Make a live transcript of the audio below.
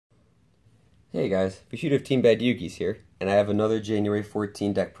Hey guys, Bushido of Team Bad Yugioh's here, and I have another January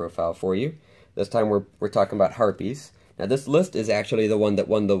 14 deck profile for you. This time we're talking about Harpies. Now this list is actually the one that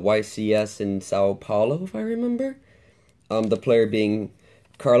won the YCS in Sao Paulo, if I remember. The player being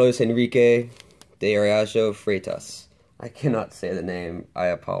Carlos Henrique de Araújo Freitas. I cannot say the name, I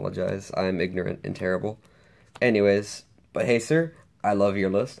apologize, I'm ignorant and terrible. Anyways, but hey sir, I love your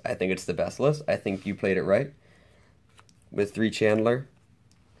list. I think it's the best list. I think you played it right. With 3 Chandler,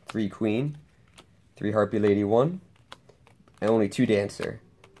 3 Queen, 3 Harpie Lady 1, and only 2 Dancer.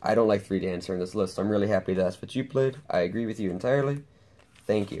 I don't like 3 Dancer in this list, so I'm really happy that's what you played. I agree with you entirely.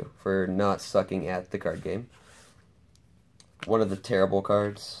 Thank you for not sucking at the card game. One of the terrible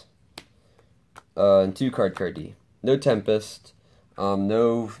cards. And 2 card D. No Tempest,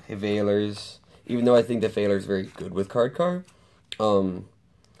 no Veilers, even though I think the Veiler is very good with card. No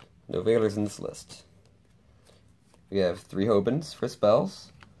Veilers in this list. We have 3 Hobins for spells.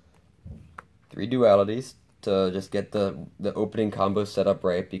 3 dualities to just get the opening combo set up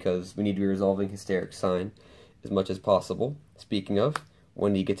right, because we need to be resolving Hysteric Sign as much as possible. Speaking of,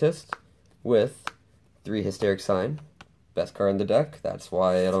 1 Egotist with 3 Hysteric Sign, best card in the deck. That's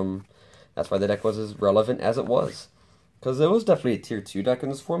why the deck was as relevant as it was, because it was definitely a tier 2 deck in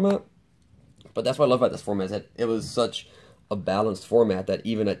this format. But that's what I love about this format, is that it was such a balanced format that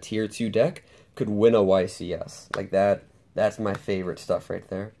even a tier 2 deck could win a YCS. Like that's my favorite stuff right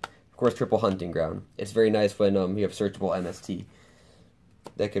there. Of course, triple hunting ground. It's very nice when you have searchable MST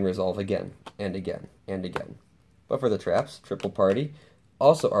that can resolve again and again and again. But for the traps, triple party,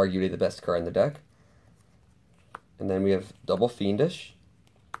 also arguably the best card in the deck. And then we have double fiendish,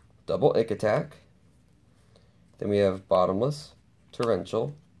 double ick attack. Then we have bottomless,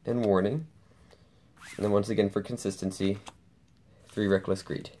 torrential, and warning. And then once again for consistency, 3 reckless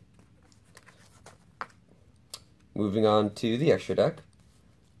greed. Moving on to the extra deck.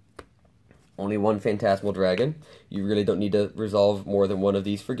 Only 1 Phantasmal Dragon. You really don't need to resolve more than 1 of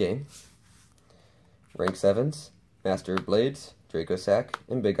these for game. Rank 7s, Master of Blades, Draco Sack,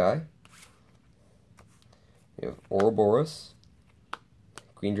 and Big Eye. We have Ouroboros,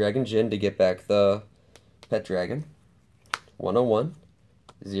 Green Dragon Jin to get back the Pet Dragon. 101,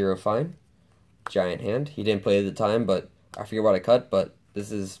 Zero Fine, Giant Hand. He didn't play at the time, but I forget what I cut, but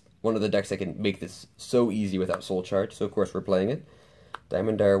this is one of the decks that can make this so easy without Soul Charge, so of course we're playing it.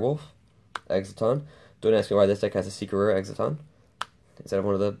 Diamond Direwolf, Exciton. Don't ask me why this deck has a secret rare Exciton instead of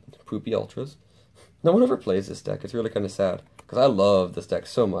one of the poopy ultras. No one ever plays this deck. It's really kind of sad, because I love this deck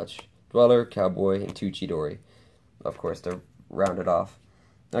so much. Dweller, Cowboy, and 2 Chidori, of course, to round it off.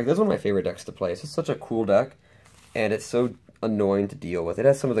 Like, this is one of my favorite decks to play. It's just such a cool deck, and it's so annoying to deal with. It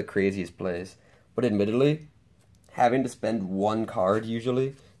has some of the craziest plays, but admittedly, having to spend 1 card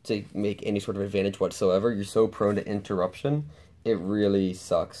usually to make any sort of advantage whatsoever, you're so prone to interruption, it really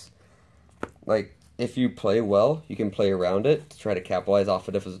sucks. Like, if you play well, you can play around it to try to capitalize off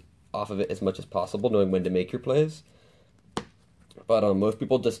of it as much as possible, knowing when to make your plays. But most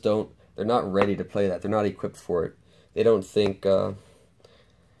people just don't, they're not ready to play that. They're not equipped for it. They don't think, they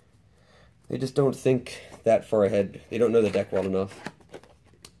just don't think that far ahead. They don't know the deck well enough.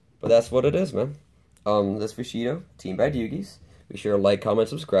 But that's what it is, man. This Bushido, Team Bad Yugioh's. Be sure to like, comment,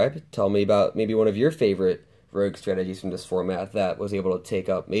 subscribe. Tell me about maybe one of your favorite rogue strategies from this format that was able to take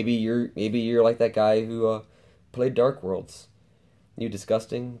up. Maybe you're like that guy who played Dark Worlds. You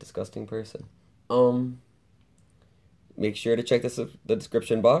disgusting person. Make sure to check the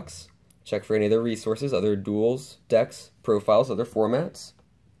description box. Check for any other resources, other duels, decks, profiles, other formats.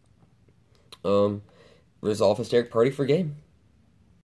 Resolve Hysteric Party for game.